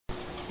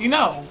You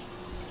know,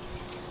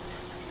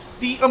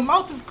 the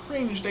amount of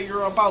cringe that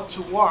you're about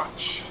to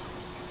watch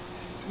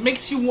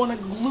makes you want to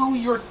glue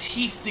your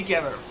teeth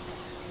together.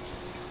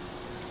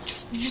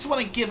 You just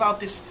want to give out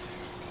this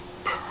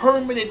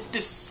permanent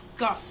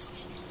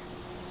disgust.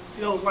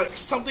 You know, like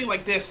something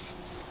like this.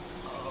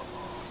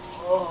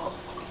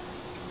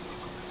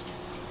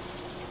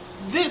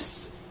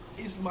 This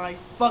is my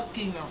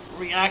fucking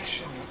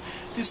reaction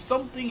to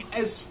something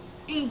as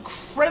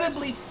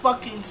incredibly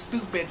fucking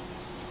stupid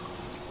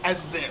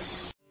as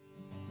this.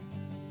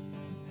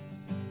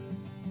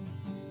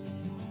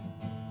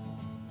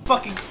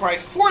 Fucking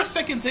Christ, 4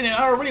 seconds in and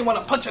I already want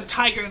to punch a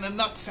tiger in the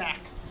nutsack.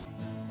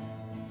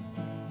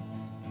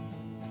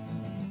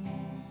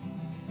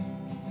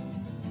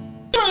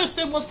 I don't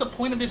understand what's the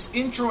point of this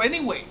intro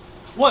anyway.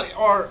 What,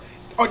 are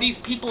these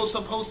people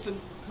supposed to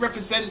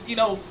represent, you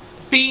know,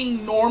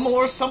 being normal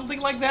or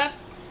something like that?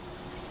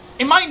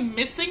 Am I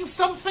missing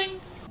something?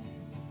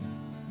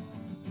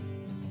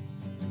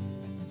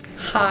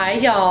 Hi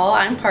y'all,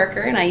 I'm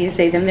Parker and I use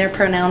they, them, their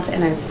pronouns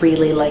and I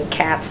really like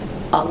cats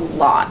a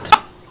lot.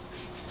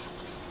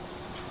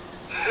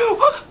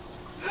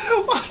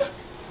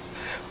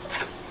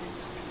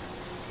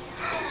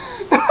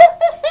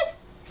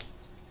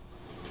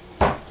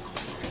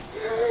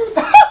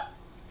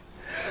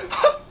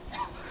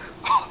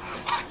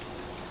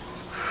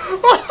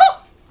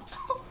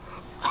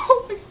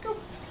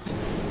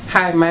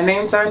 Hi, my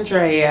name's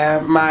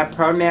Andrea. My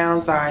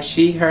pronouns are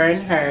she, her,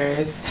 and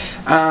hers.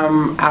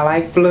 I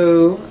like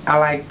blue. I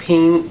like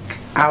pink.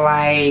 I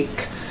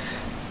like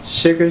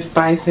sugar,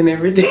 spice, and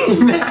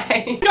everything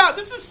nice. God,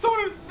 this is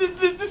sort of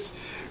this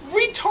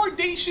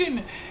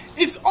retardation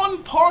is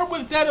on par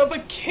with that of a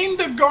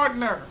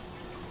kindergartner.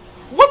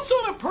 What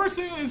sort of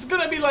person is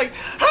gonna be like,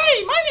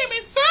 "Hey, my name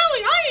is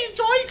Sally. I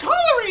enjoy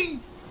coloring."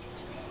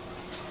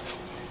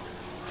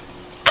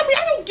 I mean,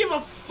 I don't give a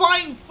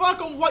flying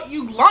fuck on what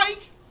you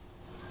like.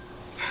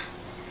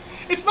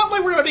 It's not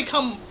like we're gonna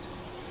become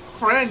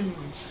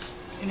friends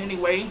in any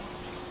way.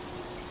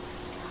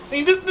 I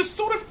mean, this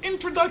sort of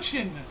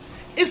introduction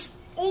is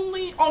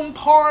only on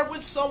par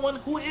with someone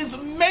who is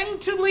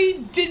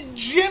mentally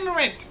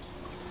degenerate,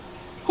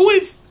 who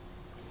is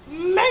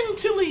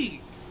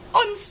mentally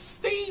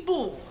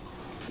unstable.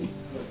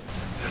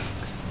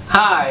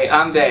 Hi,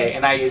 I'm they,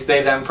 and I use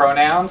they, them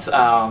pronouns.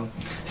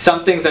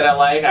 Some things that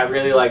I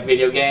really like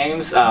video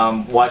games,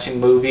 watching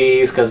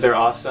movies because they're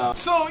awesome.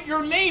 So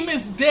your name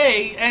is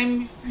they,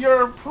 and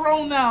your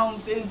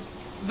pronouns is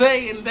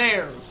they and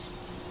theirs.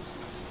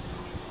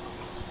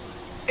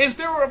 Is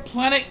there a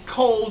planet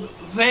called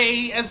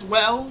they as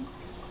well?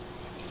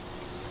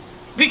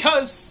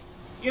 Because,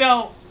 you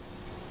know,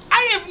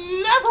 I have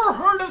never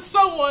heard of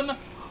someone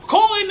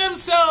calling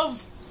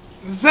themselves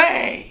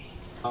they.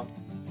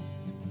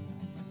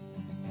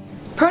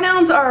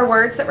 Pronouns are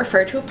words that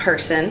refer to a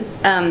person.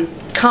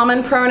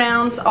 Common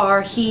pronouns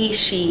are he,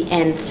 she,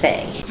 and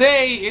they.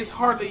 They is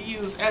hardly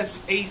used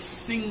as a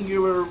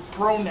singular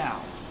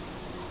pronoun.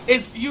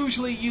 It's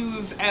usually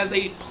used as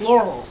a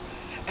plural.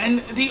 And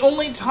the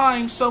only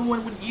time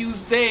someone would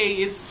use they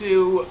is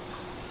to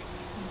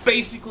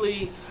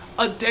basically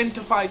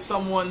identify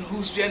someone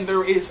whose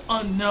gender is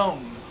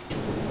unknown.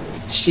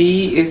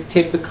 She is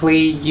typically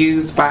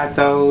used by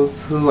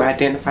those who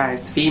identify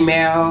as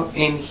female,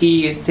 and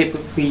he is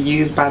typically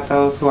used by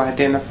those who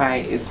identify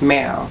as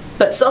male.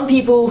 But some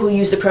people who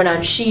use the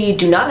pronoun she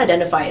do not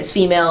identify as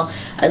female,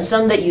 and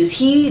some that use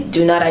he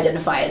do not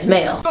identify as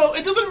male. So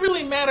it doesn't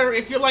really matter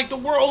if you're like the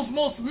world's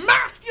most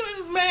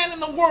masculine man in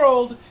the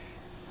world.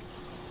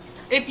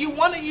 If you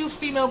want to use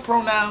female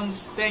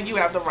pronouns, then you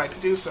have the right to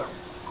do so.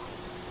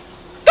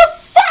 The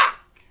fuck?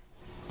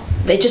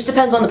 It just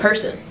depends on the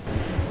person.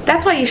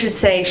 That's why you should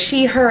say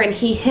she, her, and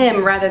he,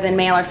 him rather than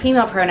male or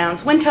female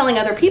pronouns when telling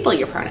other people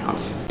your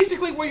pronouns.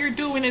 Basically what you're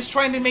doing is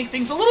trying to make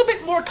things a little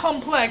bit more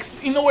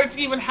complex in order to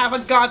even have a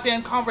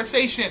goddamn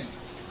conversation.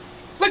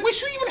 Like, we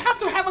shouldn't even have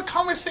to have a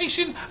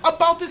conversation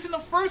about this in the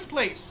first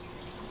place.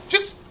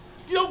 Just,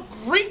 you know,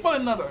 greet one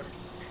another.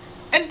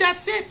 And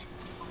that's it.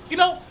 You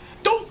know,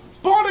 don't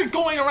bother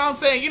going around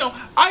saying,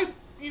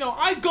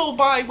 I go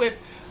by with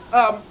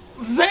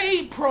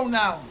they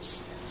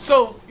pronouns.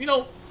 So,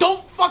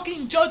 don't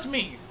fucking judge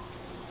me.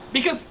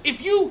 Because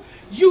if you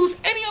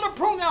use any other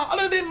pronoun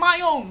other than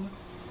my own,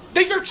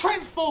 then you're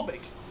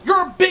transphobic.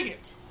 You're a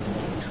bigot.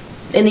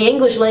 In the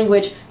English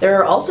language, there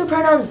are also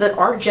pronouns that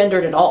aren't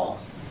gendered at all.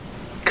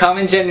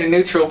 Common gender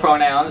neutral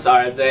pronouns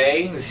are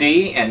they,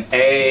 ze, and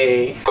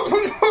a.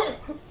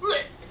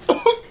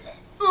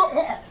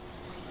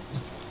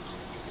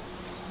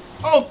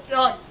 Oh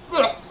God!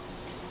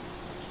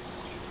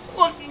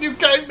 What did you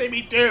guys made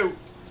me do?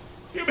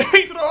 You made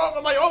me throw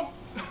up my own.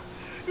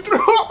 You threw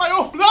up my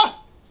own blood.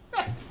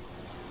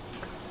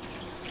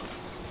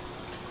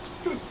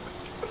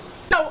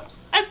 Now,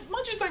 as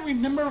much as I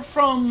remember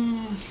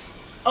from,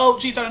 I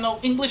don't know,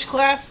 English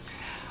class,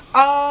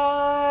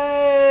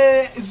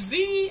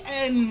 Z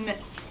and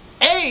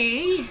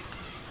A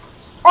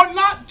are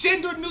not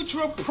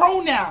gender-neutral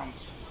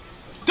pronouns.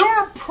 There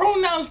are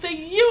pronouns that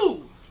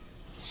you,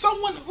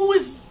 someone who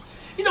is,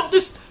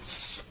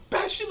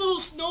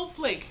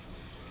 snowflake.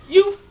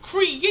 You've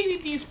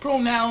created these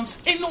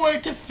pronouns in order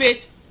to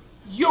fit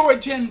your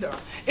agenda,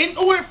 in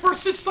order for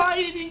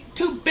society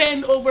to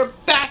bend over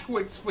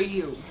backwards for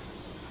you.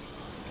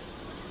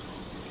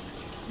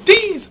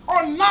 These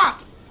are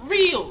not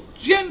real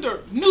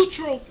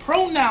gender-neutral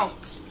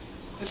pronouns,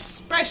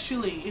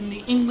 especially in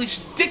the English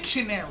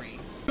dictionary.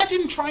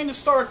 Imagine trying to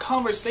start a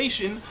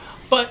conversation,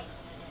 but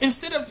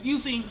instead of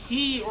using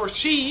he or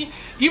she,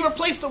 you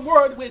replace the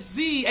word with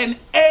Z and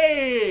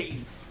A.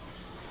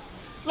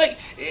 Like,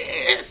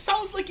 it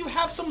sounds like you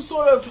have some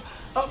sort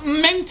of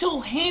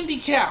mental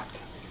handicap.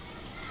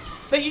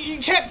 That you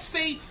can't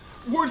say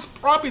words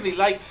properly.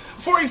 Like,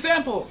 for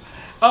example,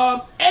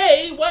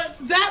 A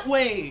went that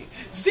way,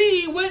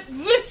 Z went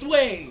this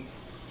way.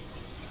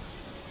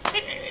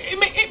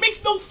 It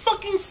makes no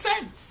fucking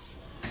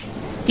sense.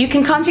 You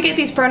can conjugate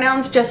these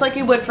pronouns just like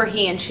you would for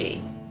he and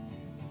she.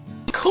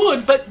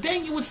 Could, but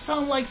then you would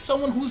sound like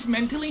someone who's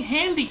mentally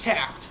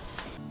handicapped.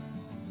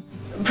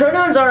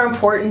 Pronouns are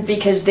important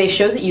because they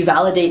show that you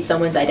validate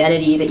someone's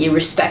identity, that you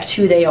respect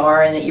who they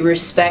are, and that you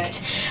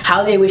respect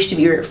how they wish to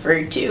be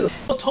referred to.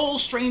 A total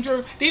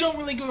stranger, they don't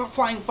really give a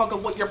flying fuck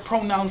of what your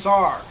pronouns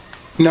are.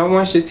 No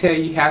one should tell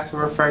you how to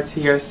refer to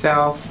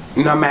yourself,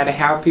 no matter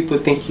how people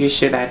think you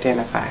should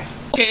identify.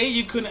 Okay,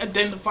 you can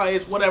identify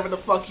as whatever the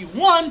fuck you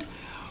want,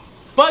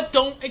 but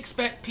don't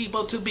expect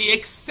people to be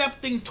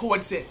accepting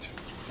towards it.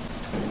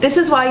 This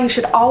is why you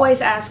should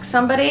always ask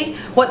somebody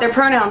what their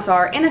pronouns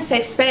are in a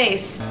safe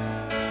space.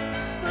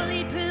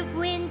 Bulletproof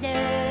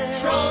windows.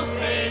 Troll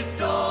safe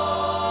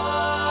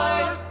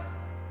doors.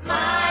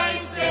 My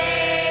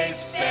safe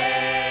space.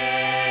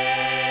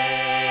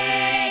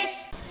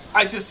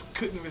 I just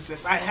couldn't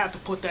resist. I had to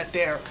put that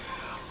there.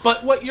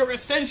 But what you're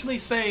essentially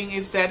saying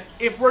is that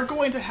if we're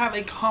going to have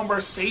a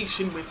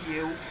conversation with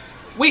you,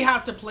 we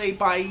have to play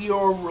by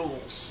your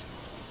rules.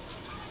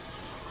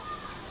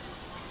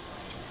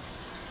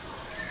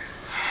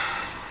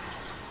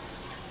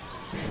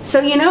 So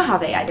you know how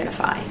they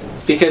identify.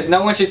 Because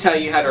no one should tell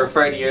you how to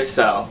refer to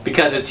yourself,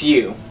 because it's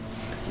you.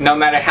 No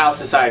matter how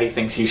society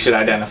thinks you should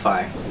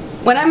identify.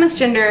 When I'm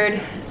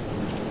misgendered,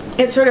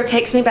 it sort of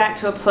takes me back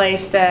to a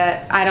place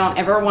that I don't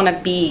ever want to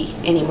be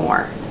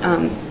anymore.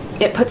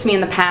 It puts me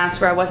in the past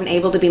where I wasn't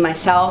able to be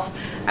myself.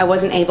 I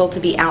wasn't able to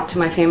be out to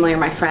my family or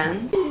my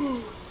friends.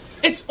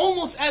 It's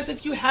almost as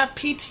if you have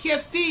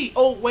PTSD.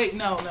 Oh, wait,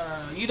 no.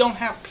 You don't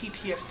have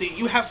PTSD.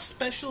 You have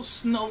special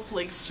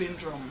snowflake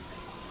syndrome.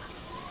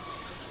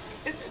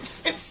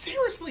 It's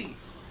seriously.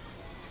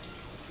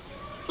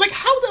 Like,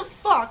 how the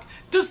fuck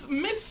does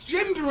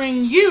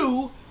misgendering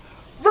you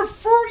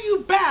refer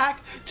you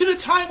back to the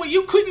time where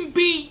you couldn't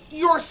be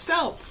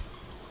yourself?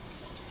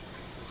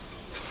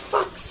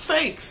 For fuck's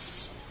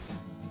sakes.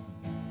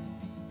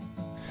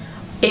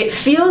 It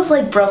feels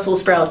like Brussels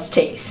sprouts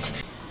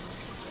taste.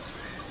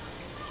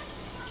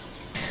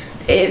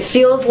 It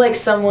feels like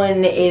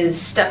someone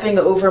is stepping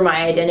over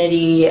my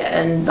identity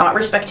and not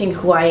respecting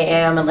who I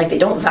am, and like they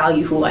don't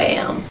value who I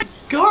am.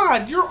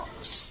 God, you're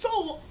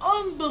so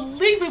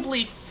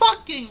unbelievably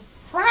fucking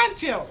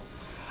fragile.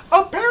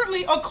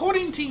 Apparently,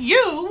 according to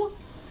you,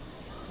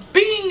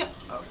 being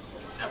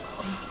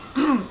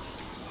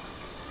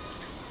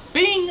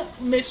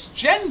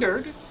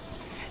misgendered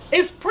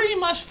is pretty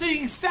much the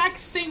exact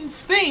same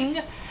thing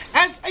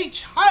as a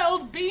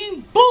child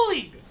being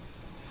bullied.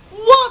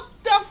 What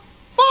the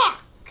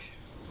fuck?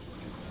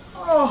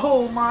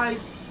 Oh my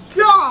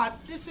God,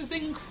 this is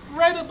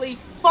incredibly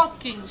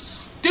fucking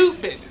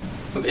stupid.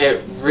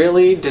 It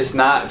really does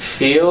not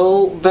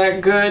feel that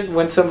good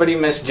when somebody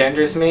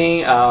misgenders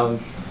me,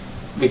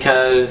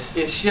 because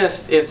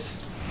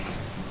it's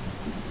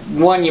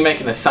one, you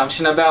make an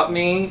assumption about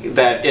me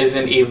that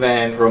isn't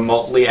even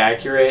remotely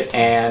accurate,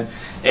 and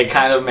it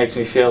kind of makes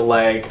me feel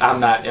like I'm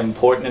not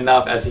important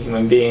enough as a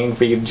human being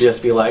for you to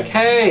just be like,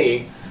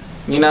 hey,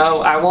 you know,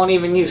 I won't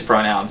even use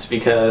pronouns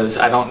because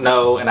I don't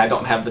know and I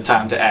don't have the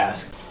time to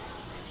ask.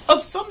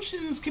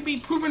 Assumptions can be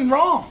proven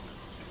wrong.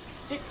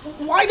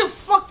 Why the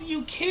fuck do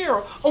you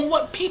care on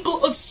what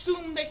people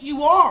assume that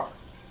you are?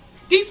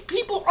 These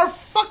people are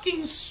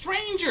fucking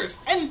strangers,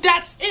 and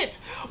that's it.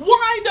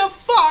 Why the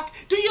fuck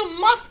do you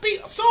must be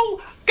so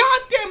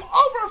goddamn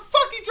over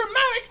fucking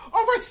dramatic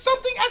over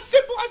something as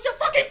simple as your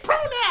fucking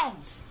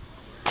pronouns?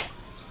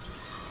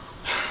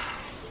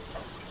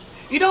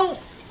 You know,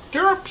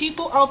 there are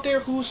people out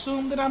there who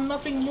assume that I'm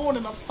nothing more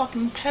than a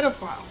fucking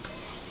pedophile.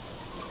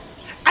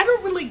 I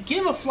don't really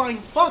give a flying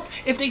fuck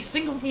if they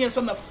think of me as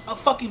a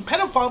fucking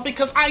pedophile,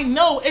 because I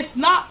know it's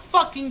not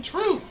fucking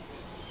true.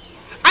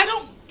 I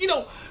don't,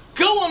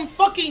 go on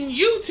fucking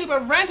YouTube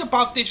and rant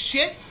about this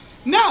shit.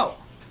 No.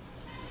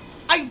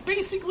 I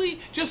basically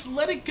just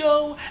let it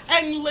go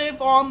and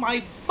live on my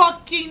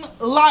fucking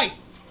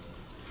life.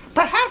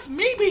 Perhaps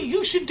maybe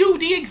you should do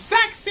the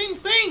exact same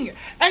thing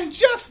and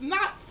just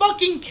not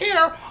fucking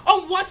care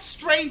on what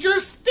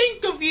strangers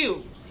think of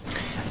you.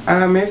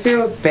 It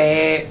feels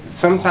bad.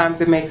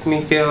 Sometimes it makes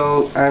me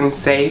feel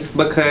unsafe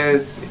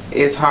because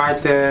it's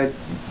hard to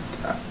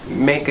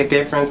make a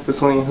difference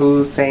between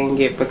who's saying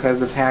it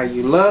because of how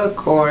you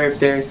look or if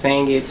they're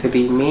saying it to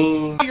be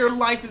mean. Your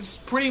life is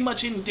pretty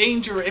much in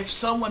danger if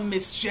someone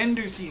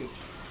misgenders you.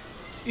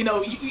 You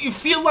know, you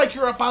feel like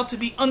you're about to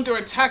be under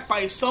attack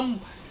by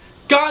some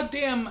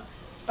goddamn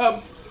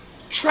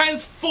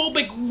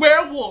transphobic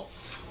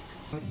werewolf.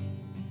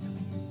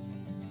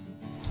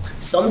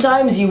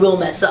 Sometimes you will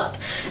mess up,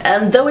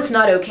 and though it's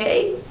not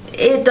okay,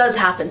 it does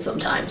happen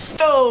sometimes.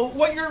 So,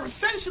 what you're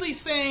essentially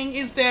saying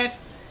is that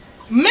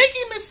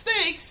making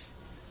mistakes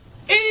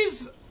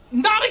is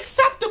not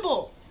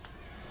acceptable.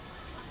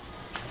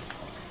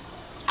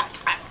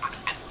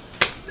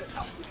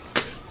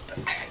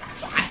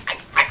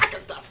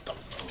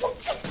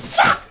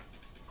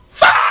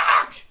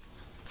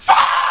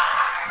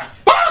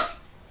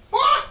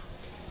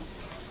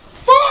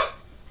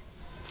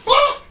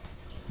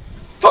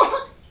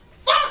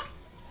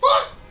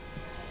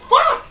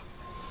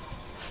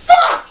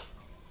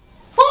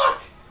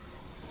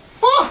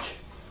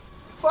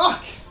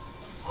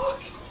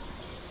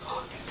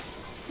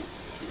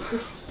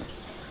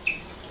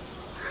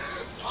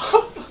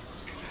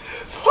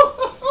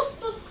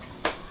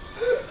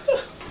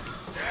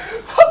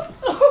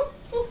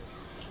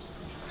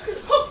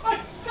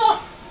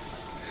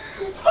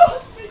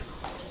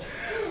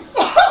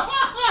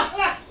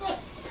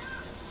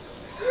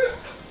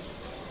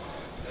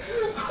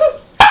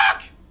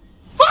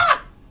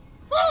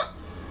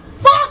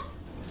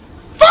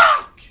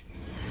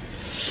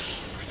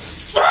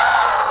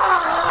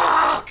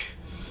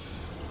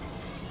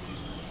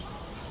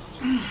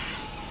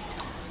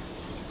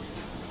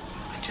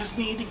 Just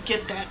need to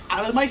get that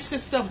out of my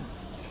system.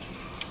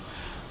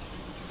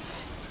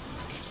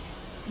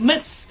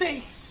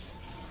 Mistakes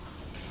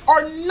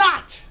are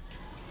not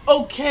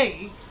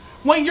okay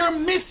when you're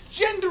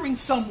misgendering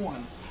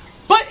someone,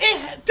 but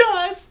it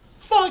does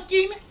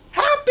fucking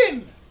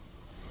happen.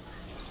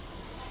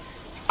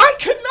 I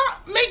could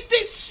not make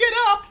this shit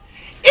up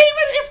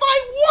even if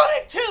I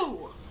wanted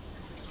to.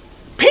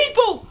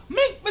 People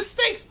make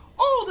mistakes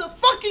all the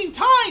fucking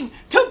time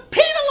to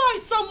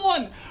penalize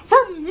someone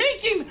for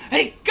making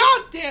a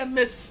goddamn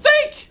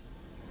mistake.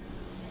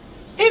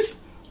 It's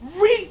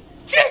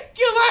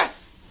ridiculous.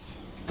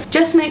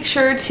 Just make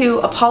sure to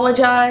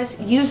apologize,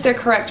 use their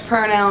correct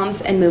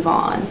pronouns, and move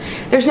on.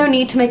 There's no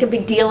need to make a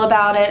big deal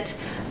about it.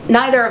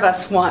 Neither of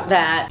us want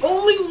that.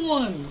 Only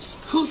ones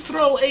who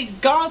throw a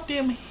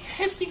goddamn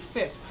hissy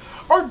fit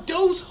are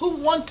those who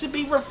want to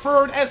be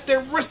referred as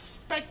their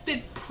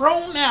respected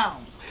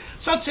pronouns,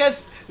 such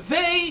as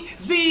they,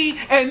 thee,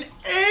 and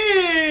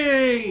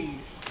a.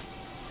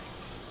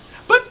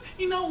 But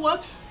you know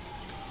what?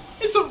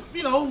 It's a,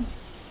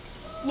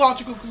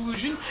 logical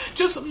conclusion.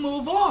 Just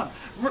move on.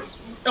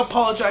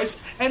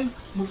 Apologize and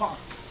move on.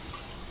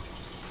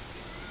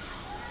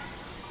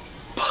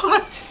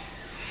 But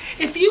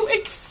if you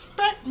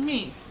expect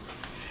me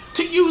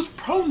to use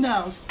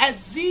pronouns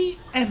as Z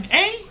and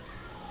A,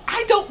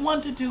 I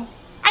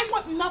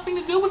want nothing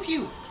to do with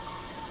you.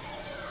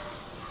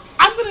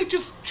 I'm gonna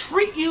just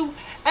treat you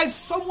as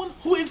someone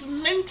who is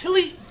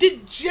mentally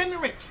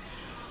degenerate.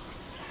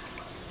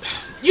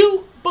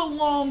 You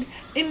belong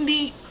in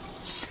the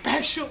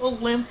Special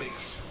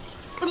Olympics.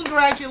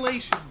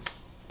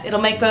 Congratulations.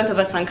 It'll make both of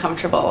us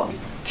uncomfortable.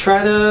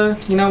 Try to,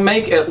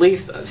 make at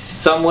least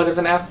somewhat of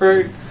an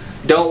effort.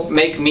 Don't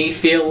make me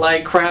feel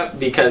like crap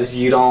because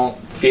you don't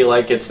feel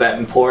like it's that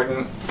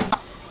important.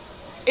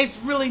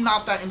 It's really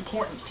not that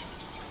important.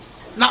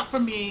 Not for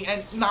me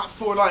and not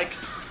for,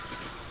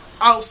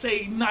 I'll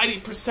say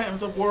 90% of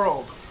the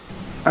world.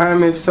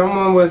 If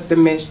someone was to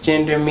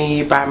misgender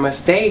me by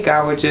mistake,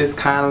 I would just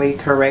kindly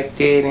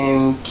correct it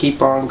and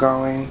keep on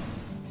going.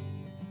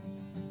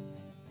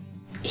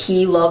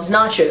 He loves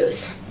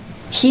nachos.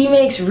 He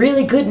makes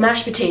really good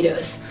mashed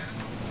potatoes.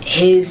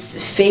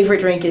 His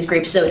favorite drink is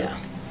grape soda.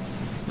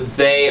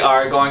 They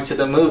are going to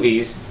the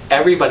movies.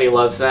 Everybody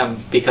loves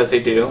them because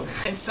they do.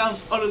 It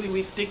sounds utterly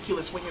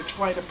ridiculous when you're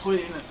trying to put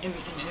it in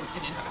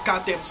a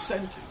goddamn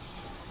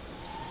sentence.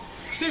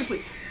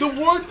 Seriously, the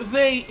word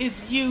they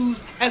is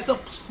used as a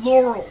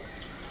plural,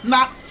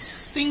 not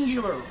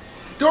singular.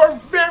 There are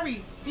very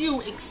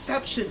few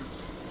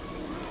exceptions.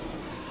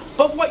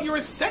 But what you're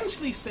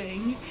essentially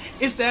saying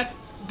is that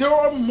there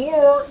are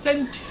more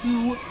than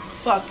two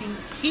fucking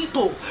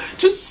people.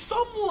 To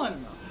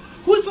someone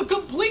who is a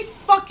complete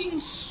fucking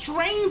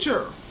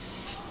stranger,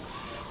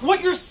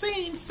 what you're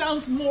saying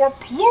sounds more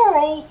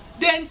plural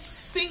than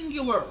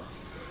singular.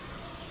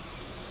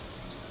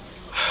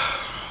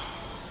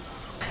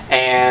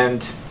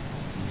 And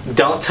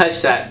don't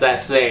touch that,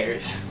 that's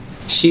theirs.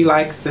 She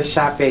likes to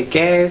shop at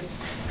Guess.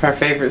 Her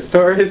favorite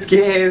store is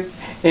Guess.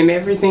 And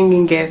everything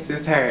in Guess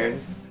is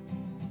hers.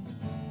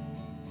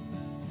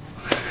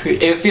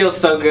 It feels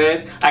so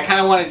good. I kind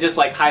of want to just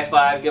high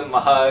five, give them a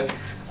hug.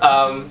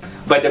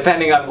 But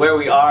depending on where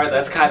we are,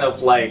 that's kind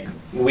of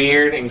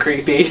weird and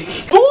creepy.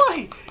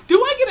 Boy,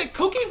 do I get a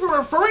cookie for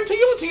referring to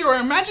you to your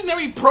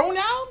imaginary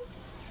pronoun?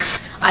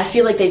 I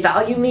feel like they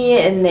value me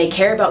and they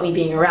care about me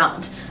being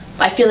around.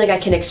 I feel like I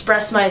can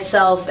express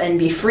myself and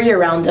be free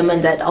around them,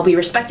 and that I'll be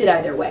respected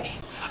either way.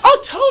 A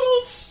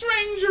total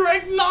stranger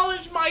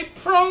acknowledge my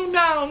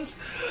pronouns.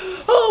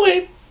 Oh,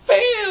 it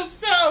feels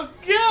so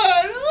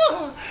good.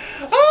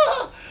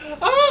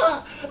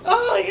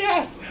 Oh,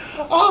 yes.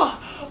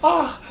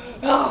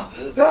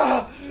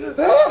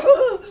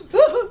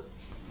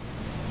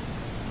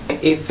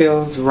 It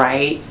feels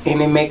right,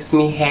 and it makes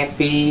me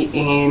happy,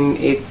 and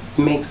it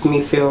makes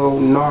me feel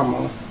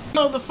normal.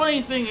 No, the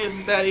funny thing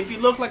is that if you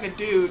look like a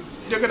dude,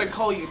 they're gonna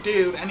call you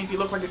dude, and if you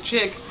look like a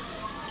chick,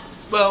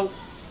 well,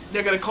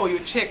 they're gonna call you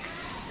a chick.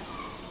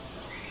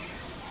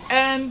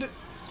 And,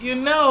 you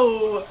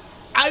know,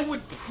 I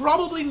would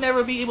probably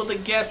never be able to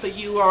guess that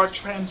you are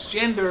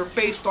transgender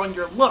based on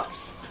your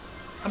looks.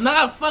 I'm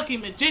not a fucking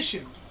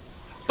magician.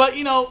 But,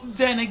 you know,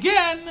 then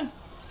again,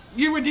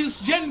 you reduce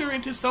gender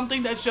into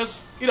something that's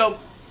just, you know,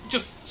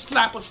 just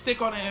slap a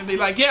stick on it and be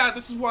like, yeah,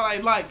 this is what I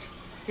like.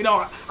 You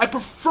know, I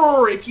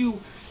prefer if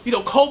you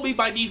know, call me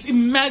by these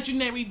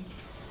imaginary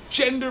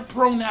gender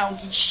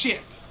pronouns and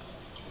shit.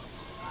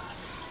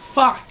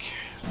 Fuck.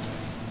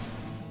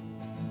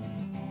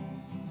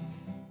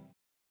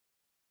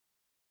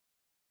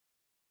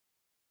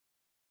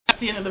 That's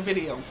the end of the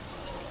video.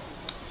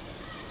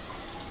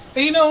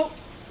 And you know,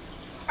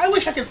 I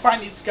wish I could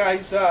find these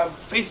guys'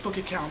 Facebook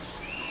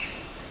accounts.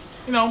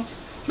 You know,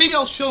 maybe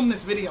I'll show them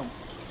this video.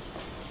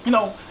 You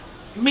know,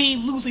 me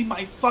losing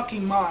my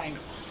fucking mind.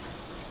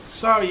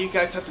 Sorry you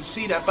guys have to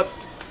see that, but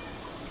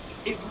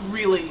it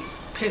really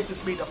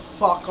pisses me the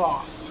fuck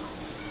off.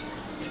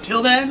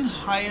 Until then,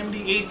 I am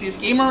the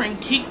Atheist Gamer,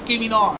 and keep gaming on.